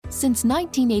Since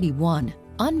 1981,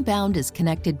 Unbound has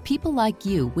connected people like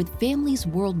you with families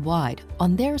worldwide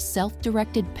on their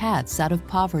self-directed paths out of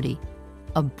poverty.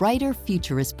 A brighter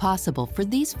future is possible for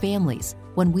these families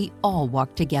when we all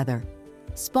walk together.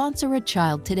 Sponsor a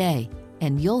child today,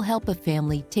 and you'll help a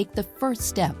family take the first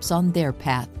steps on their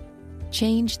path.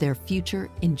 Change their future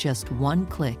in just one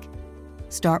click.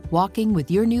 Start walking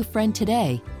with your new friend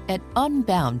today at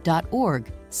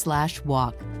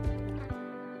unbound.org/walk.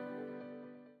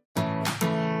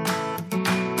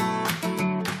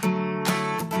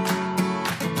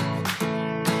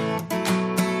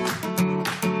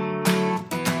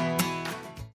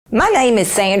 My name is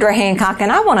Sandra Hancock,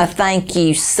 and I want to thank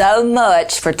you so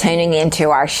much for tuning into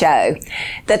our show.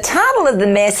 The title of the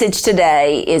message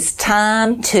today is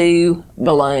Time to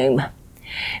Bloom.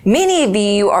 Many of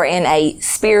you are in a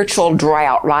spiritual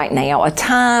drought right now, a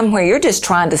time where you're just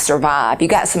trying to survive. You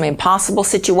got some impossible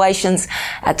situations,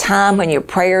 a time when your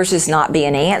prayers is not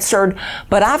being answered.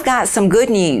 But I've got some good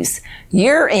news.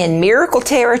 You're in miracle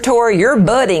territory. You're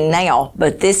budding now,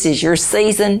 but this is your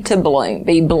season to bloom.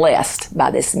 Be blessed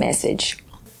by this message.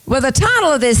 Well, the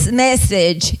title of this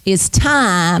message is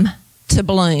Time to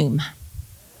Bloom.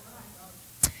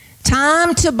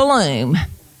 Time to bloom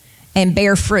and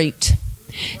bear fruit.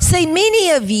 See,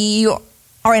 many of you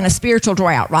are in a spiritual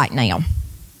drought right now.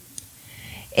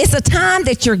 It's a time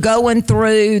that you're going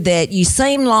through that you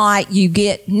seem like you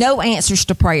get no answers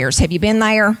to prayers. Have you been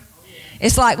there?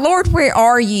 It's like, Lord, where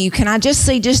are you? Can I just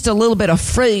see just a little bit of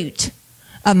fruit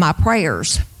of my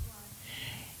prayers?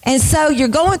 And so you're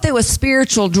going through a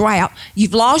spiritual drought.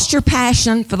 You've lost your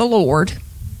passion for the Lord.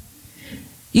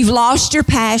 You've lost your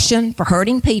passion for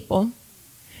hurting people.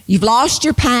 You've lost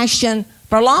your passion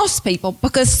for lost people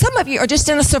because some of you are just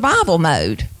in a survival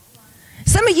mode.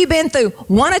 Some of you have been through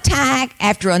one attack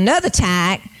after another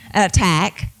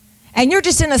attack, and you're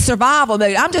just in a survival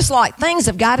mode. I'm just like, things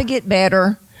have got to get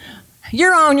better.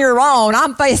 You're on your own.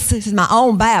 I'm facing my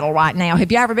own battle right now.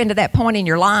 Have you ever been to that point in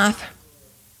your life?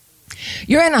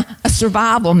 You're in a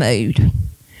survival mood.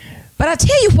 But I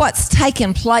tell you what's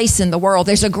taking place in the world.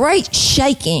 There's a great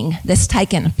shaking that's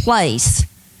taking place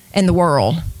in the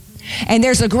world. And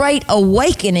there's a great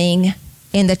awakening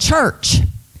in the church.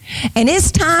 And it's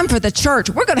time for the church.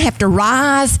 We're going to have to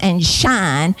rise and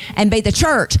shine and be the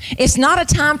church. It's not a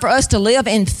time for us to live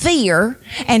in fear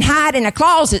and hide in a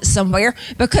closet somewhere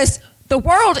because the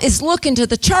world is looking to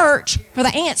the church for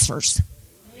the answers.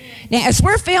 Now, as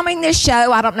we're filming this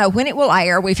show, I don't know when it will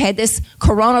air. We've had this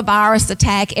coronavirus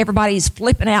attack. Everybody's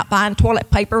flipping out, buying toilet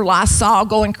paper, Lysol,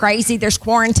 going crazy. There's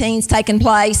quarantines taking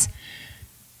place.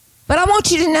 But I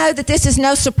want you to know that this is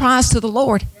no surprise to the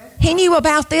Lord. He knew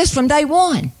about this from day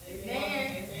one.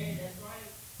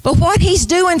 But what He's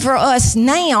doing for us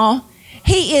now,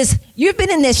 you've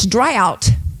been in this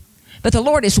drought, but the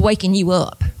Lord is waking you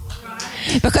up.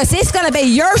 Because it's going to be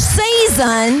your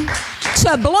season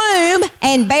to bloom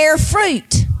and bear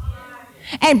fruit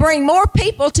and bring more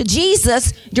people to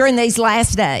Jesus during these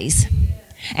last days.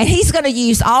 And He's going to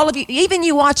use all of you, even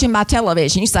you watching my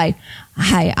television. You say,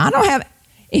 hey,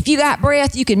 if you got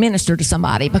breath, you can minister to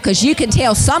somebody because you can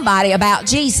tell somebody about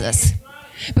Jesus.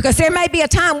 Because there may be a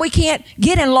time we can't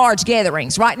get in large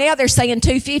gatherings. Right now they're saying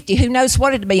 250. Who knows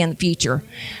what it'll be in the future.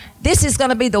 This is going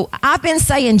to be I've been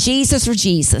saying Jesus or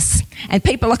Jesus. And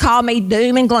people will call me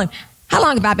doom and gloom. How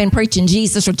long have I been preaching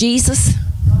Jesus or Jesus?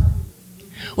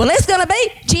 Well, it's going to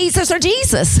be Jesus or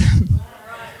Jesus.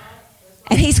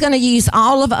 And He's going to use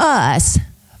all of us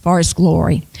for His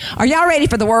glory. Are y'all ready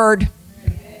for the word?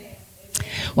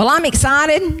 Well, I'm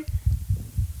excited.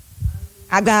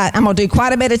 I'm going to do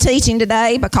quite a bit of teaching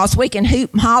today because we can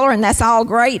hoop and holler and that's all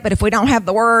great. But if we don't have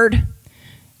the word,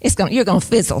 you're going to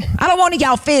fizzle. I don't want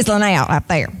y'all fizzling out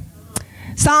there.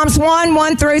 Psalms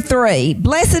 1:1-3.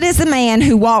 Blessed is the man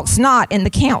who walks not in the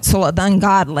counsel of the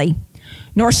ungodly,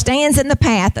 nor stands in the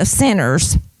path of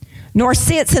sinners, nor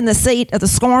sits in the seat of the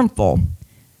scornful.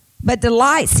 But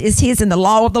delights is his in the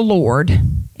law of the Lord,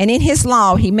 and in His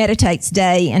law he meditates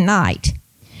day and night.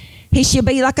 He shall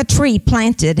be like a tree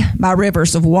planted by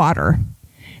rivers of water,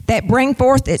 that bring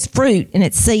forth its fruit in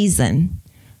its season,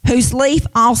 whose leaf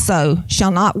also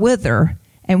shall not wither,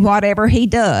 and whatever he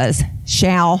does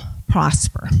shall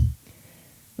prosper.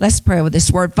 Let's pray with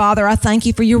this word. Father, I thank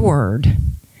You for Your word.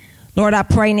 Lord, I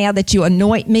pray now that You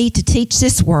anoint me to teach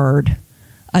this word.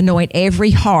 Anoint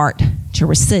every heart to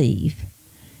receive.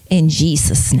 In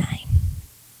Jesus' name.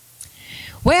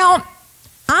 Well,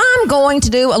 I'm going to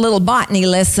do a little botany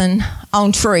lesson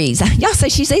on trees. Y'all say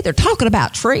she's either talking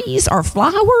about trees or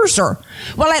flowers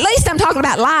well, at least I'm talking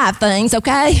about live things,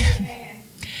 okay?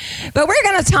 But we're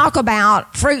going to talk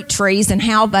about fruit trees and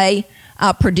how they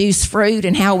produce fruit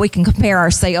and how we can compare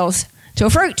ourselves to a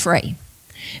fruit tree.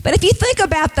 But if you think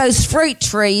about those fruit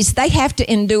trees, they have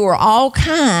to endure all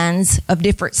kinds of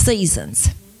different seasons.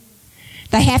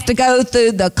 They have to go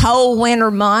through the cold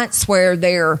winter months where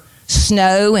there's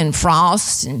snow and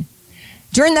frost. And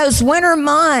during those winter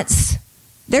months,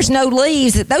 there's no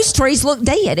leaves. Those trees look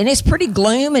dead, and it's pretty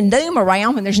gloom and doom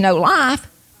around when there's no life.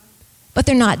 But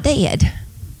they're not dead.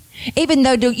 Even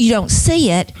though you don't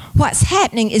see it, what's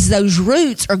happening is those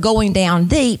roots are going down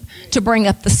deep to bring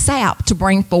up the sap to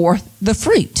bring forth the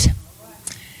fruit.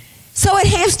 So it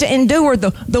has to endure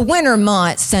the winter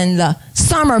months and the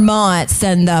summer months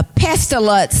and the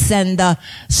pestilence and the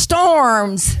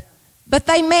storms, but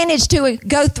they manage to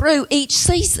go through each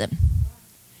season.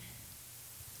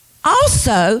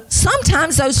 Also,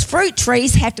 sometimes those fruit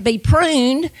trees have to be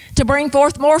pruned to bring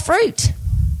forth more fruit.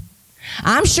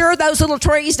 I'm sure those little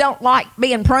trees don't like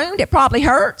being pruned. It probably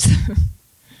hurts.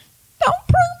 Don't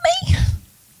prune me.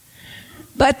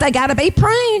 But they got to be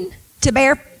pruned to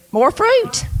bear more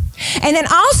fruit. And then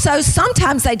also,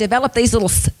 sometimes they develop these little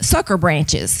sucker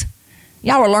branches.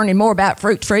 Y'all are learning more about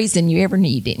fruit trees than you ever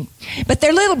needed. But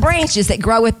they're little branches that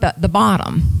grow at the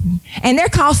bottom. And they're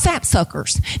called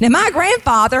sapsuckers. Now, my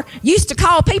grandfather used to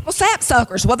call people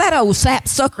sapsuckers. Well, that old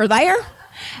sapsucker there.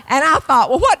 And I thought,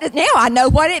 well, now I know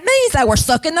what it means. They were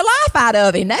sucking the life out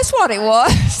of him. That's what it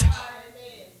was.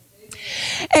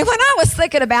 And when I was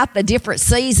thinking about the different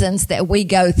seasons that we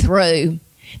go through,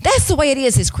 that's the way it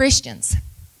is as Christians.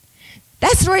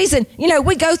 That's the reason,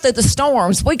 we go through the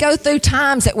storms. We go through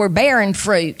times that we're bearing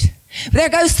fruit. There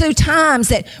goes through times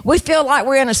that we feel like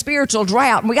we're in a spiritual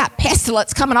drought and we got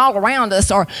pestilence coming all around us,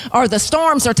 or the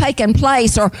storms are taking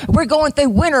place, or we're going through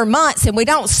winter months and we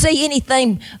don't see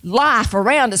anything life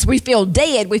around us. We feel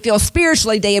dead. We feel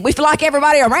spiritually dead. We feel like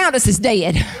everybody around us is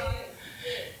dead.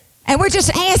 And we're just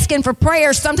asking for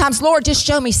prayers sometimes, Lord, just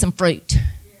show me some fruit.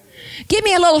 Give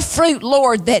me a little fruit,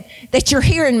 Lord, that you're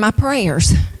hearing my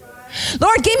prayers.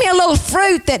 Lord, give me a little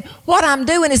fruit that what I'm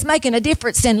doing is making a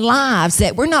difference in lives,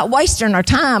 that we're not wasting our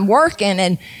time working.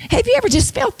 And have you ever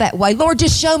just felt that way? Lord,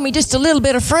 just show me just a little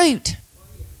bit of fruit.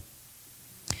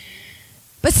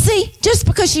 But see, just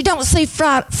because you don't see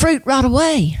fruit right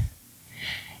away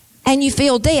and you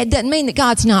feel dead doesn't mean that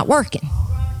God's not working.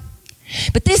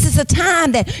 But this is a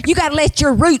time that you got to let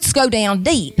your roots go down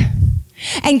deep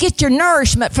and get your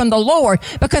nourishment from the Lord,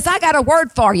 because I got a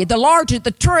word for you. The larger the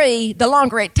tree, the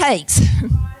longer it takes.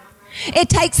 It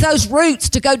takes those roots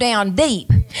to go down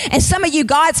deep. And some of you,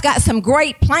 God's got some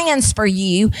great plans for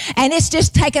you, and it's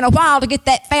just taking a while to get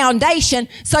that foundation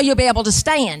so you'll be able to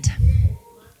stand.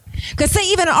 Because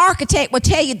see, even an architect would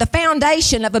tell you the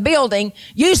foundation of a building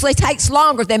usually takes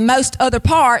longer than most other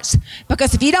parts,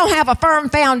 because if you don't have a firm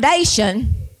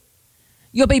foundation,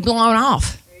 you'll be blown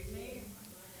off.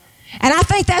 And I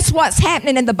think that's what's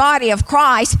happening in the body of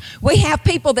Christ. We have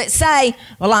people that say,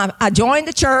 well, I joined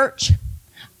the church.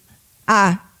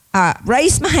 I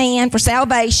raised my hand for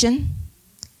salvation.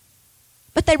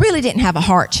 But they really didn't have a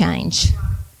heart change.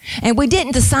 And we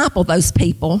didn't disciple those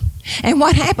people. And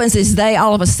what happens is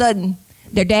all of a sudden,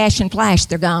 they're dash and flash,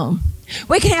 they're gone.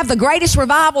 We can have the greatest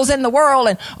revivals in the world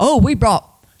and, we brought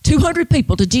 200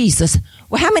 people to Jesus.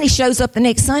 Well, how many shows up the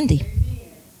next Sunday?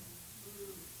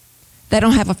 They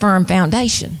don't have a firm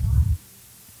foundation.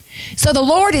 So the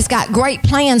Lord has got great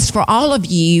plans for all of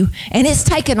you, and it's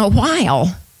taken a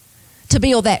while to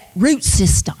build that root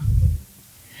system.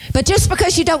 But just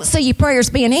because you don't see your prayers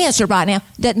being answered right now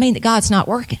doesn't mean that God's not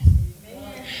working.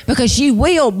 Because you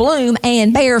will bloom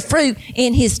and bear fruit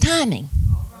in His timing.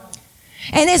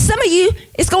 And then some of you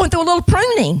is going through a little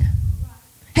pruning.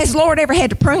 Has the Lord ever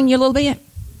had to prune you a little bit?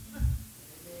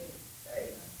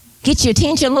 Get your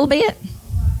attention a little bit?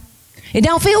 It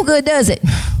don't feel good, does it?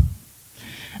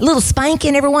 A little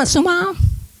spanking every once in a while.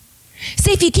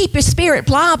 See, if you keep your spirit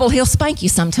pliable, He'll spank you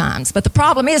sometimes. But the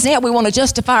problem is now we want to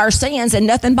justify our sins and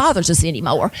nothing bothers us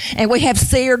anymore. And we have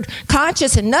seared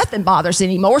conscience and nothing bothers us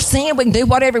anymore. Sin, we can do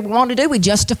whatever we want to do. We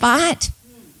justify it.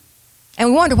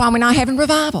 And we wonder why we're not having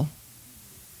revival.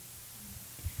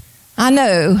 I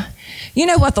know. You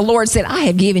know what the Lord said? I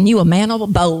have given you a mantle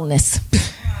of boldness.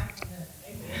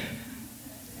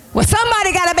 Well,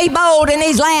 somebody got to be bold in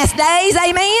these last days,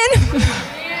 amen?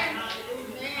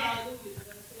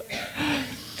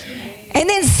 And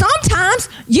then sometimes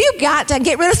you got to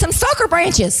get rid of some sucker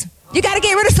branches. You got to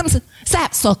get rid of some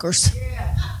sap suckers.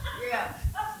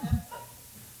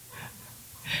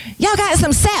 Y'all got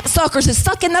some sap suckers that's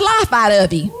sucking the life out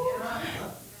of you.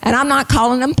 And I'm not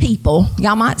calling them people.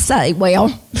 Y'all might say,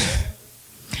 well...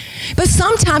 But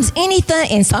sometimes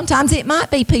anything, and sometimes it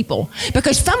might be people,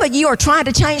 because some of you are trying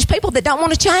to change people that don't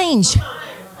want to change.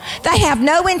 They have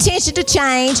no intention to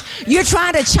change. You're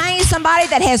trying to change somebody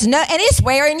that has no, and it's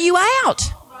wearing you out.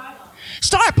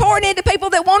 Start pouring into people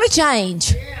that want to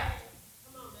change.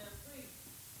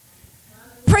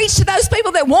 Preach to those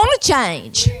people that want to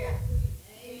change.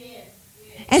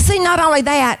 And see, not only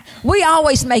that, we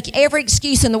always make every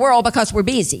excuse in the world because we're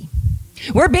busy.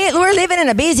 We're living in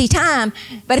a busy time,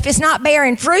 but if it's not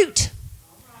bearing fruit,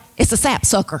 it's a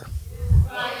sapsucker.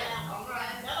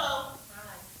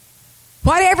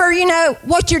 Whatever,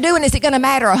 what you're doing, is it going to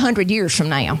matter 100 years from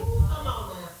now?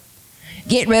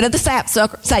 Get rid of the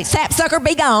sapsucker. Say, sapsucker,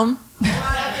 be gone.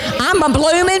 I'm a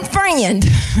blooming friend.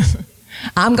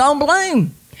 I'm going to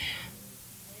bloom.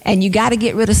 And you got to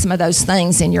get rid of some of those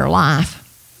things in your life.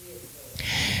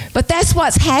 But that's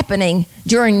what's happening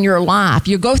during your life.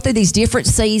 You go through these different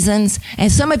seasons, and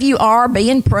some of you are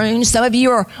being pruned. Some of you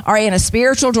are in a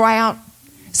spiritual drought.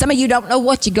 Some of you don't know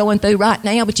what you're going through right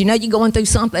now, but you know you're going through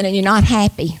something and you're not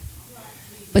happy.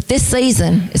 But this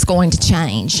season is going to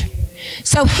change.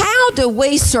 So how do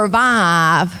we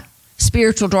survive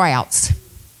spiritual droughts?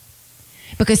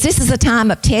 Because this is a time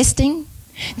of testing.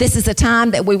 This is a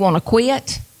time that we want to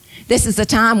quit. This is a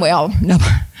time, no,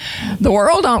 the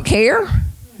world don't care.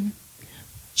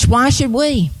 Why should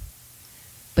we?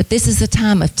 But this is a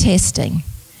time of testing,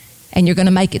 and you're going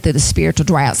to make it through the spiritual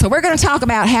drought. So we're going to talk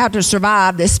about how to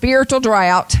survive this spiritual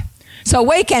drought so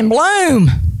we can bloom.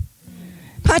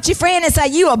 Punch your friend and say,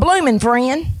 you a blooming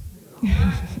friend.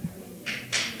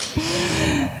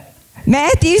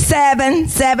 Matthew 7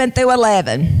 through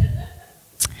 11.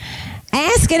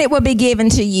 Ask and it will be given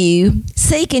to you.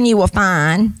 Seek and you will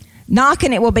find. Knock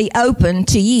and it will be opened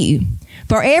to you.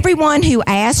 For everyone who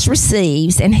asks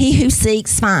receives, and he who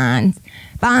seeks finds,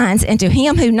 and to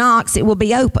him who knocks it will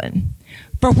be open.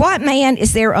 For what man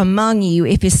is there among you,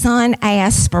 if his son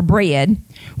asks for bread,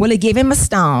 will he give him a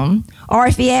stone? Or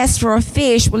if he asks for a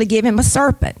fish, will he give him a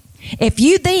serpent? If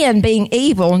you then, being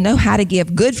evil, know how to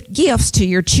give good gifts to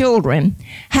your children,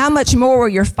 how much more will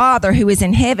your Father who is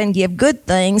in heaven give good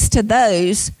things to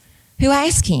those who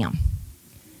ask him?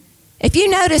 If you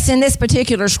notice in this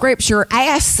particular scripture,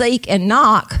 ask, seek, and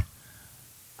knock,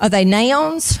 are they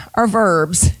nouns or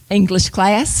verbs, English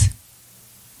class?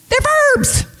 They're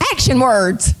verbs, action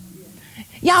words.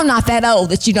 Y'all not that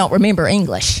old that you don't remember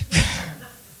English.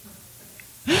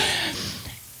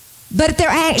 But they're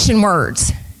action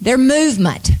words. They're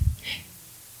movement.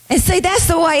 And see, that's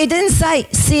the way it didn't say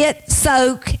sit,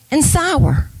 soak, and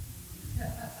sour.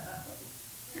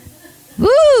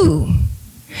 Woo!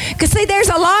 Because see, there's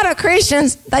a lot of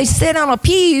Christians, they sit on a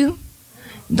pew,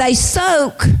 they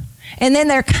soak, and then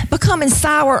they're becoming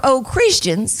sour old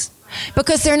Christians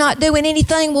because they're not doing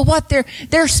anything with what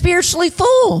they're spiritually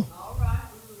full.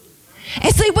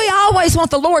 And see, we always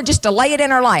want the Lord just to lay it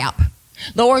in our lap.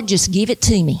 Lord, just give it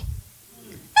to me.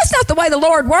 That's not the way the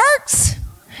Lord works.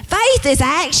 Faith is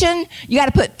action. You got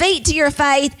to put feet to your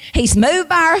faith. He's moved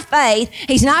by our faith.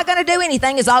 He's not going to do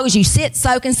anything as long as you sit,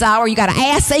 soak, and sour. You got to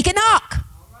ask, seek, and knock.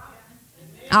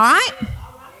 All right?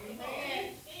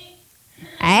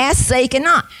 Ask, seek, and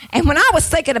knock. And when I was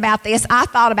thinking about this, I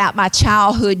thought about my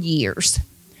childhood years.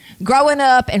 Growing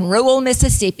up in rural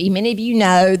Mississippi, many of you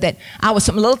know that I was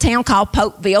from a little town called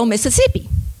Polkville, Mississippi.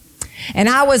 And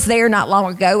I was there not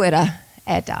long ago at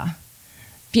a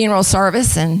funeral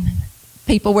service, and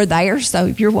people were there. So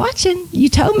if you're watching, you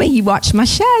told me you watched my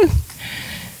show.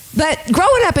 But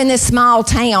growing up in this small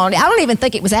town, I don't even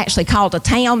think it was actually called a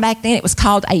town back then. It was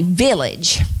called a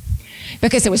village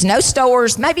because there was no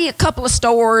stores, maybe a couple of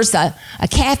stores, a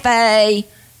cafe.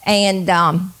 And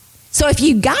so if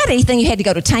you got anything, you had to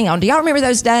go to town. Do y'all remember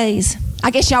those days?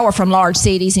 I guess y'all were from large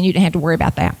cities and you didn't have to worry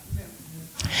about that.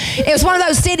 It was one of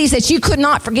those cities that you could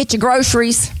not forget your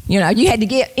groceries. You had to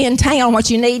get in town what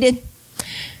you needed.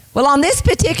 Well, on this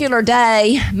particular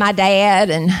day, my dad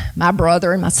and my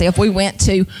brother and myself, we went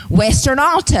to Western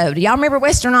Auto. Do y'all remember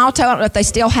Western Auto? I don't know if they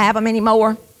still have them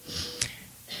anymore.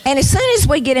 And as soon as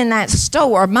we get in that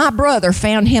store, my brother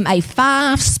found him a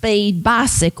 5-speed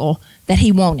bicycle that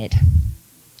he wanted.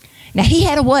 Now, he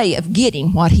had a way of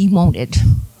getting what he wanted.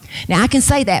 Now, I can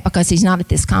say that because he's not at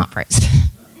this conference.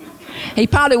 He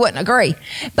probably wouldn't agree.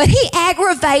 But he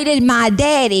aggravated my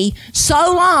daddy so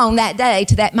long that day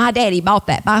that my daddy bought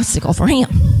that bicycle for him.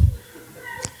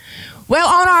 Well,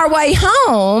 on our way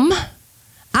home,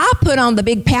 I put on the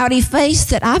big pouty face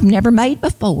that I've never made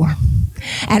before.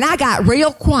 And I got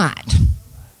real quiet.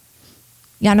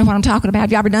 Y'all know what I'm talking about?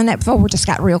 Have you ever done that before? We just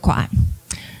got real quiet.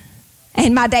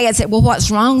 And my dad said, well, what's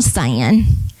wrong, son?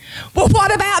 Well,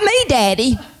 what about me,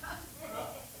 Daddy?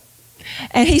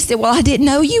 And he said, well, I didn't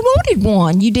know you wanted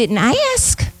one. You didn't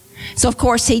ask. So, of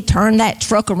course, he turned that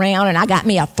truck around, and I got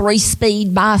me a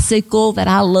 3-speed bicycle that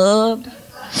I loved.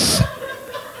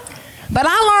 But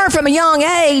I learned from a young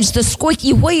age the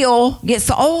squeaky wheel gets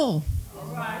the oil.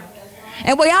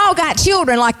 And we all got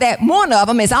children like that. One of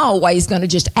them is always going to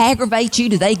just aggravate you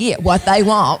till they get what they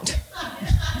want.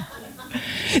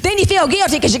 Then you feel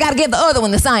guilty because you got to give the other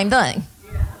one the same thing.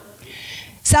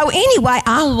 So anyway,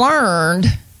 I learned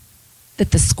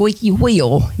that the squeaky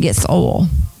wheel gets oil.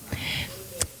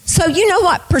 So you know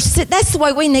what? That's the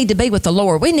way we need to be with the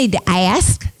Lord. We need to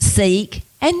ask, seek,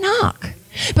 and knock.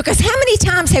 Because how many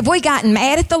times have we gotten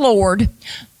mad at the Lord?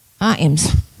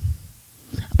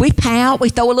 We pout, we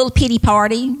throw a little pity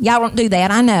party. Y'all don't do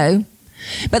that, I know.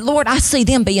 But Lord, I see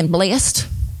them being blessed.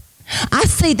 I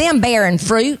see them bearing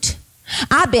fruit.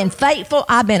 I've been faithful.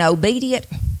 I've been obedient.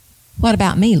 What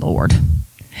about me, Lord?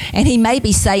 And he may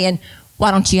be saying,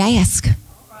 why don't you ask?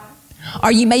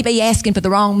 Or you may be asking for the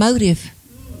wrong motive.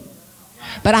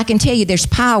 But I can tell you there's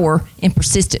power in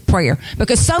persistent prayer.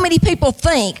 Because so many people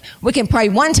think we can pray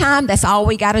one time, that's all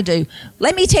we got to do.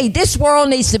 Let me tell you, this world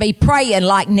needs to be praying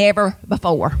like never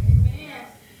before.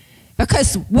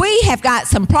 Because we have got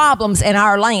some problems in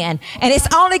our land. And it's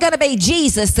only going to be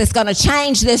Jesus that's going to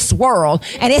change this world.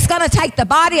 And it's going to take the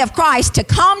body of Christ to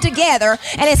come together.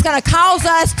 And it's going to cause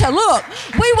us to look.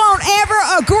 We won't ever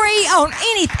agree on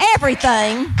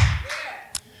everything.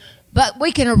 But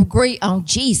we can agree on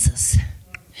Jesus.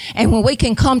 And when we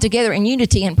can come together in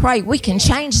unity and pray, we can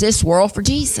change this world for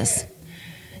Jesus.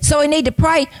 So we need to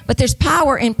pray, but there's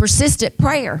power in persistent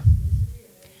prayer.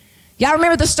 Y'all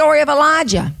remember the story of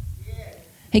Elijah?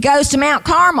 He goes to Mount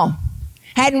Carmel.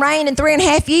 Hadn't rained in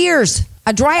 3.5 years.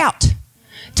 A drought.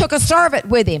 Took a servant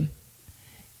with him.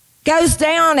 Goes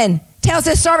down and tells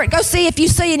his servant, go see if you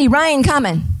see any rain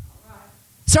coming.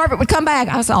 Servant would come back.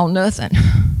 I saw nothing.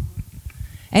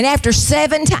 And after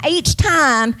 7 to each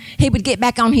time, he would get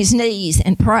back on his knees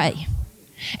and pray.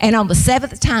 And on the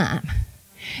 7th time,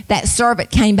 that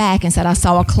servant came back and said, I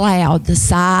saw a cloud the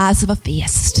size of a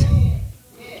fist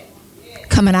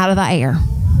coming out of the air.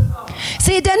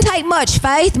 See, it doesn't take much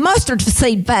faith, mustard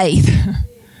seed faith.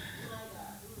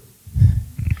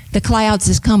 The clouds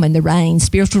is coming, the rain,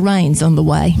 spiritual rain's on the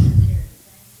way.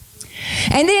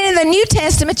 And then in the New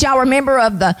Testament, y'all remember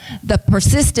of the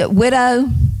persistent widow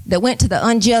that went to the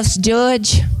unjust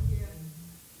judge?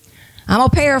 I'm going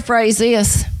to paraphrase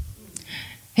this.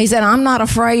 He said, I'm not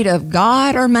afraid of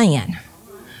God or man,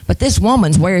 but this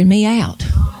woman's wearing me out.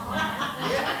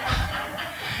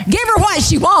 Give her what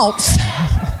she wants.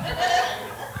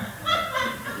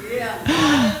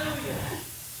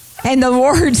 And the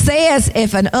word says,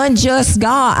 if an unjust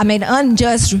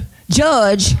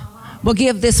judge will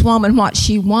give this woman what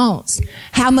she wants,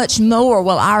 how much more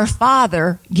will our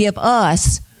Father give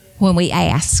us when we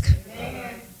ask?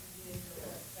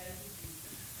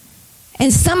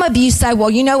 And some of you say, well,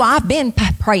 you know, I've been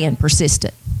praying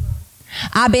persistent.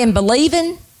 I've been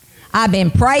believing. I've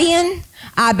been praying.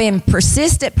 I've been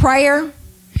persistent prayer.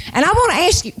 And I want to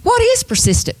ask you, what is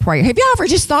persistent prayer? Have you ever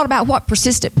just thought about what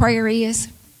persistent prayer is?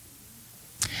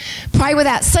 Pray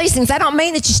without ceasing. That don't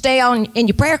mean that you stay in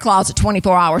your prayer closet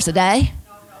 24 hours a day.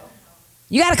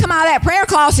 You got to come out of that prayer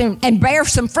closet and bear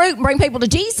some fruit and bring people to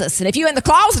Jesus. And if you're in the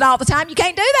closet all the time, you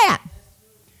can't do that.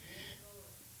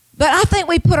 But I think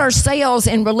we put ourselves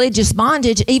in religious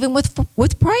bondage even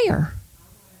with prayer.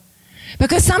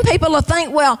 Because some people will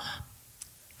think, well,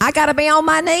 I got to be on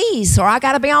my knees, or I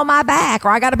got to be on my back, or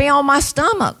I got to be on my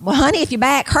stomach. Well, honey, if your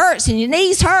back hurts and your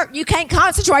knees hurt, you can't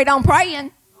concentrate on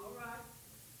praying.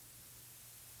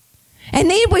 And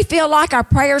then we feel like our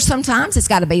prayers sometimes, it's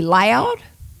got to be loud,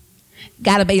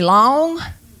 got to be long.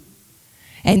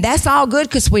 And that's all good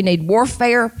because we need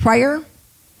warfare prayer.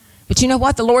 But you know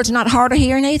what? The Lord's not hard of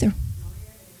hearing either.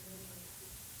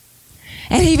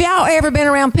 And have y'all ever been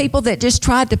around people that just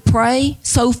tried to pray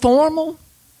so formal?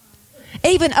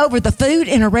 Even over the food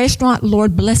in a restaurant,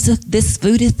 Lord blesseth this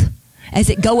foodeth as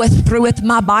it goeth througheth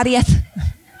my bodyeth.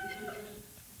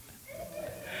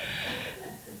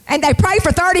 And they pray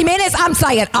for 30 minutes. I'm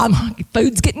saying,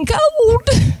 food's getting cold.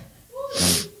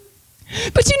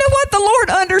 But you know what? The Lord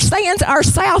understands our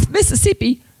South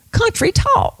Mississippi country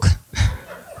talk.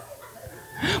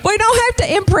 We don't have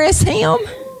to impress Him.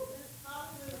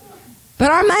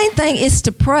 But our main thing is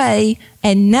to pray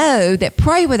and know that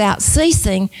pray without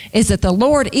ceasing is that the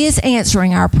Lord is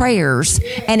answering our prayers.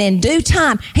 And in due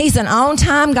time, He's an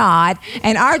on-time God.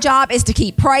 And our job is to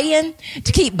keep praying,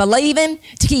 to keep believing,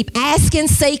 to keep asking,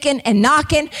 seeking, and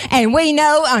knocking. And we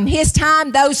know on His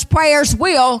time, those prayers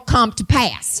will come to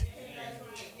pass.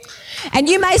 And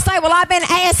you may say, well, I've been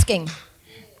asking.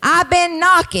 I've been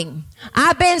knocking.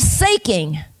 I've been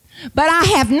seeking. but I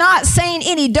have not seen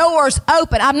any doors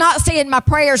open. I'm not seeing my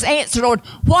prayers answered, Lord.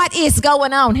 What is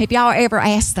going on? Have y'all ever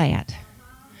asked that?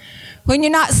 When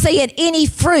you're not seeing any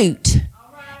fruit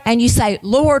and you say,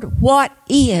 Lord, what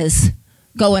is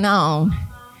going on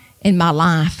in my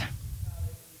life?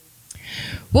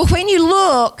 Well, when you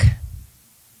look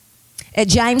at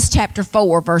James chapter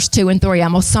 4, verse 2 and 3,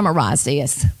 I'm going to summarize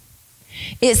this.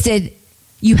 It said,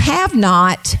 you have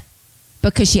not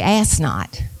because you ask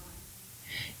not.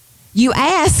 You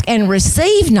ask and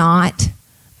receive not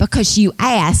because you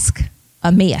ask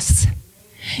amiss.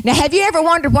 Now, have you ever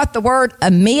wondered what the word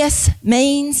amiss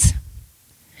means?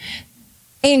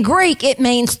 In Greek, it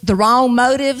means the wrong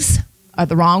motives or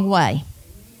the wrong way.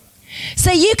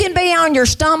 See, you can be on your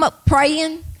stomach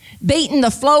praying, beating the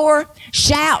floor,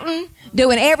 shouting,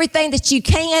 doing everything that you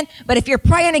can, but if you're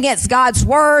praying against God's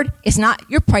word,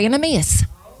 you're praying amiss.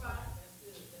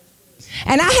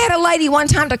 And I had a lady one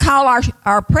time to call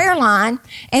our prayer line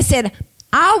and said,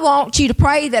 I want you to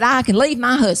pray that I can leave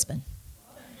my husband.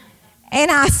 And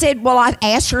I said, well, I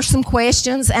asked her some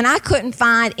questions, and I couldn't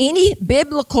find any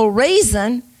biblical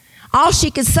reason. All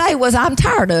she could say was, I'm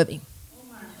tired of him.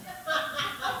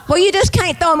 Well, you just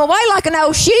can't throw him away like an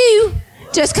old shoe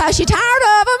just because you're tired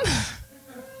of him.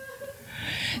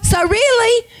 So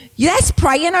really, that's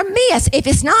praying amiss. If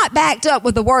it's not backed up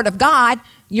with the Word of God,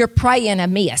 you're praying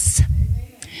amiss.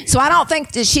 So I don't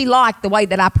think that she liked the way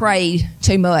that I prayed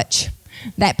too much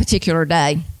that particular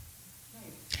day.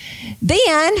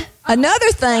 Then,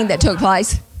 another thing that took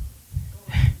place,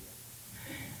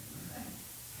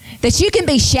 that you can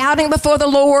be shouting before the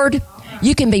Lord,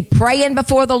 you can be praying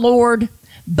before the Lord,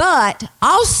 but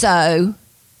also,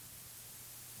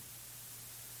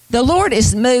 the Lord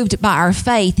is moved by our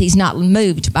faith. He's not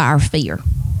moved by our fear.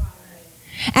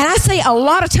 And I see a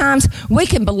lot of times we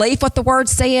can believe what the Word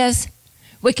says.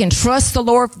 We can trust the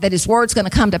Lord that His Word's going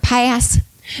to come to pass.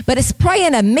 But it's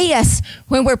praying amiss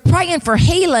when we're praying for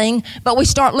healing, but we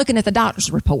start looking at the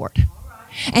doctor's report.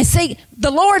 And see, the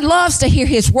Lord loves to hear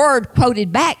His Word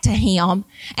quoted back to Him,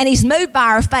 and He's moved by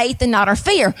our faith and not our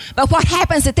fear. But what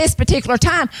happens at this particular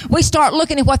time, we start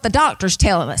looking at what the doctor's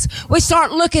telling us. We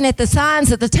start looking at the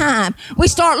signs of the time. We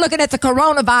start looking at the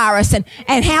coronavirus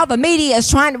and how the media is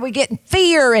trying to get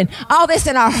fear and all this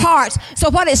in our hearts. So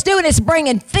what it's doing is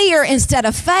bringing fear instead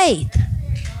of faith.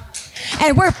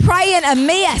 And we're praying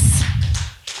amiss.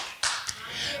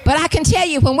 But I can tell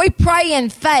you, when we pray in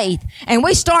faith and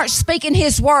we start speaking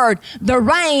His Word, the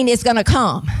rain is going to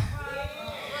come.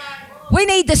 We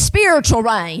need the spiritual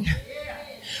rain.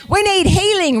 We need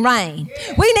healing rain.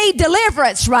 We need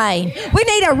deliverance rain. We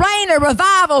need a rain of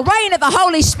revival, rain of the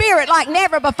Holy Spirit like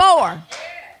never before.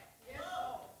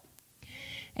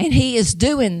 And He is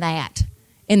doing that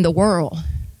in the world.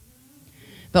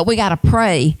 But we got to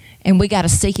pray and we got to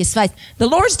seek His face. The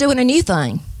Lord's doing a new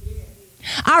thing.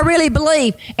 I really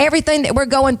believe everything that we're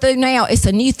going through now is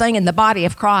a new thing in the body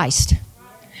of Christ.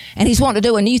 And He's wanting to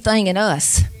do a new thing in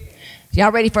us.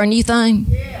 Y'all ready for a new thing?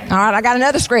 All right, I got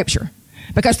another scripture.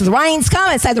 Because the rain's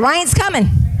coming. Say, the rain's coming.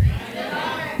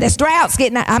 This drought's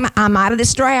getting, I'm out of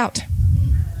this drought.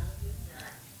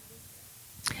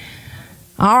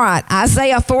 All right,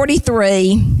 Isaiah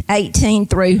 43, 18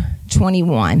 through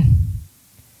 21.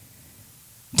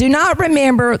 Do not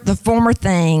remember the former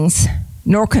things,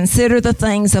 nor consider the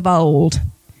things of old.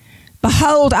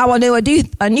 Behold, I will do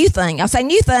a new thing. I'll say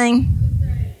new thing.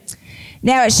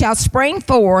 Now it shall spring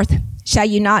forth. Shall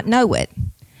you not know it?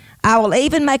 I will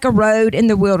even make a road in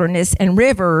the wilderness and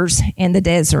rivers in the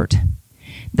desert.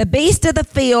 The beasts of the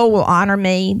field will honor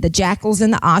me, the jackals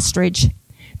and the ostrich,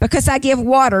 because I give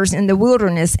waters in the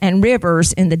wilderness and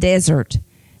rivers in the desert,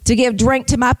 to give drink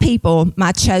to my people,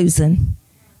 my chosen.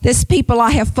 This people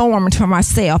I have formed for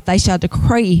myself, they shall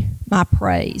decree my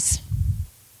praise.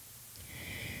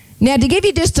 Now, to give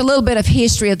you just a little bit of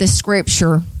history of this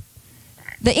scripture,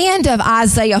 the end of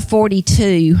Isaiah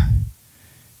 42,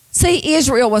 see,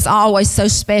 Israel was always so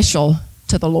special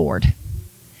to the Lord.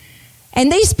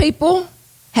 And these people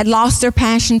had lost their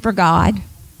passion for God.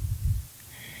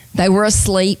 They were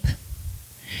asleep.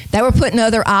 They were putting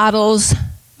other idols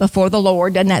before the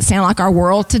Lord. Doesn't that sound like our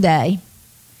world today?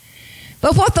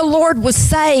 But what the Lord was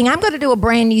saying, I'm going to do a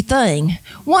brand new thing.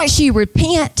 Once you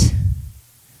repent,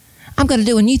 I'm going to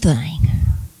do a new thing.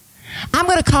 I'm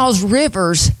going to cause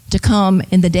rivers to come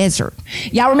in the desert.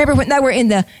 Y'all remember when they were in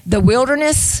the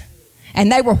wilderness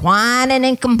and they were whining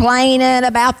and complaining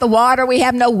about the water? We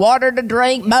have no water to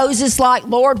drink. Moses like,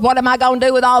 Lord, what am I going to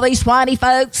do with all these whiny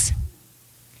folks?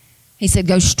 He said,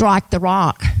 go strike the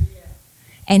rock.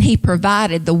 And He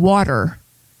provided the water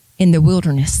in the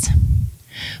wilderness.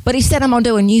 But He said, I'm going to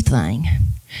do a new thing.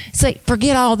 Say,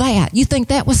 forget all that. You think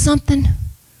that was something?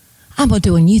 I'm going to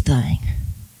do a new thing.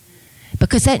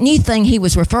 Because that new thing he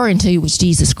was referring to was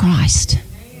Jesus Christ.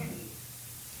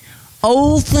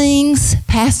 Old things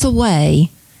pass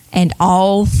away and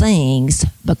all things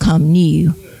become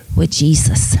new with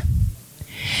Jesus.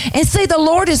 And see, the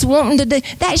Lord is wanting to do,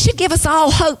 that should give us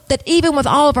all hope that even with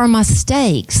all of our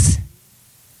mistakes,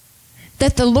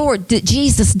 that that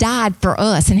Jesus died for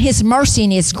us and his mercy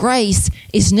and his grace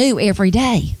is new every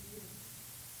day.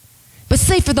 But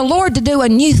see, for the Lord to do a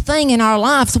new thing in our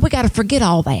lives, we got to forget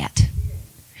all that.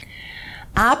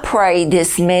 I pray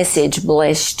this message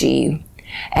blessed you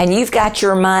and you've got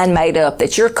your mind made up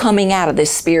that you're coming out of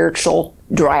this spiritual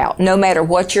drought. No matter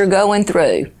what you're going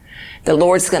through, the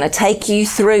Lord's going to take you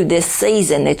through this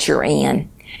season that you're in.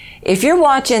 If you're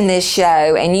watching this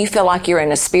show and you feel like you're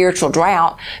in a spiritual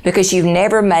drought because you've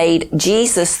never made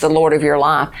Jesus the Lord of your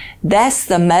life, that's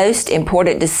the most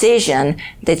important decision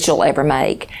that you'll ever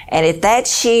make. And if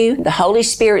that's you, the Holy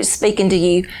Spirit's speaking to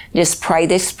you, just pray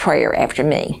this prayer after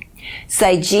me.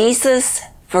 Say, Jesus,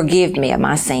 forgive me of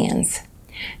my sins.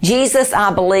 Jesus,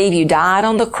 I believe you died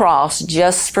on the cross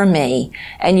just for me,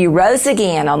 and you rose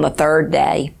again on the third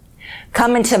day.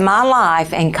 Come into my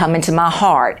life and come into my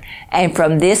heart, and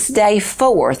from this day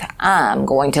forth, I'm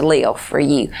going to live for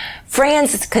you.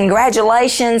 Friends,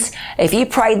 congratulations. If you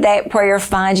prayed that prayer,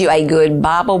 find you a good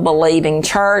Bible-believing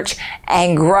church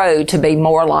and grow to be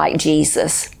more like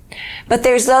Jesus. But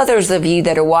there's others of you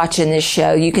that are watching this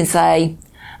show. You can say,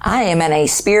 I am in a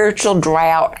spiritual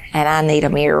drought and I need a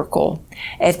miracle.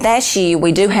 If that's you,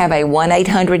 we do have a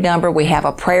 1-800 number. We have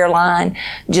a prayer line.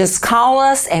 Just call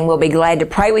us and we'll be glad to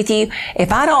pray with you.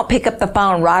 If I don't pick up the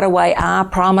phone right away, I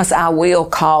promise I will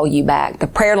call you back. The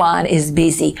prayer line is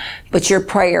busy, but your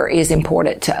prayer is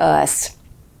important to us.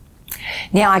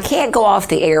 Now, I can't go off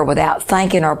the air without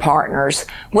thanking our partners.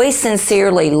 We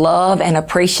sincerely love and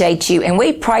appreciate you, and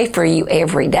we pray for you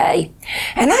every day.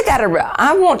 And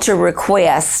I want to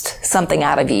request something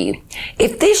out of you.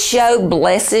 If this show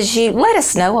blesses you, let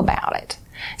us know about it.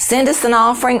 Send us an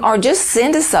offering or just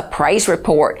send us a praise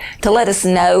report to let us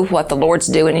know what the Lord's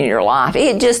doing in your life.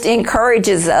 It just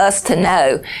encourages us to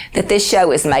know that this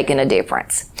show is making a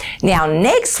difference. Now,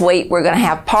 next week, we're going to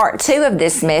have part 2 of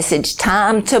this message,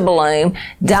 Time to Bloom.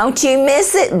 Don't you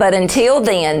miss it. But until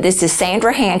then, this is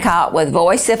Sandra Hancock with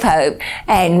Voice of Hope.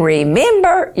 And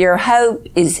remember, your hope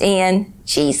is in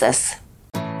Jesus.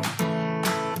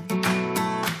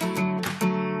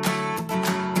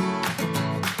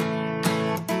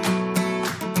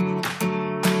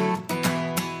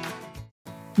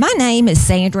 My name is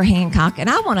Sandra Hancock, and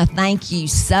I want to thank you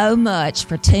so much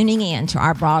for tuning in to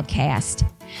our broadcast.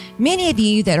 Many of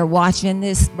you that are watching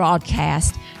this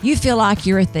broadcast, you feel like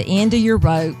you're at the end of your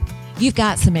rope. You've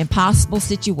got some impossible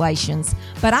situations,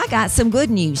 but I got some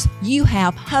good news. You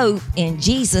have hope in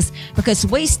Jesus because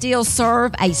we still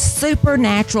serve a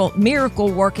supernatural,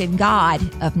 miracle-working God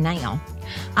of now.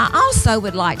 I also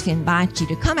would like to invite you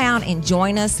to come out and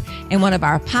join us in one of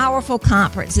our powerful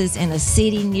conferences in a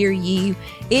city near you.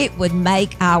 It would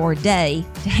make our day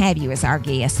to have you as our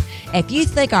guest. If you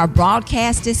think our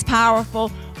broadcast is powerful,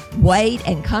 wait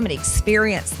and come and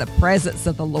experience the presence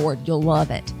of the Lord. You'll love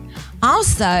it.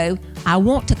 Also, I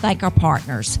want to thank our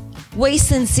partners. We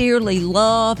sincerely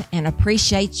love and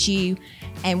appreciate you,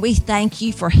 and we thank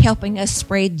you for helping us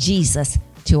spread Jesus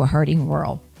to a hurting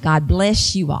world. God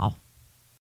bless you all.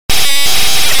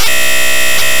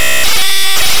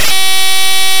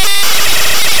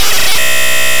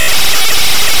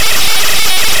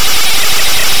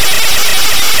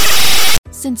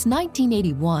 Since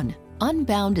 1981,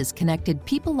 Unbound has connected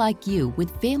people like you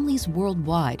with families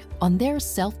worldwide on their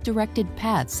self-directed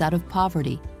paths out of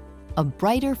poverty. A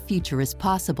brighter future is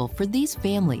possible for these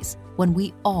families when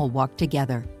we all walk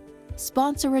together.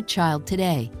 Sponsor a child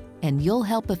today, and you'll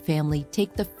help a family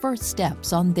take the first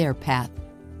steps on their path.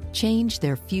 Change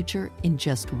their future in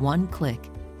just one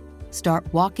click.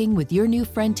 Start walking with your new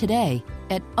friend today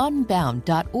at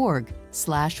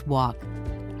unbound.org/walk.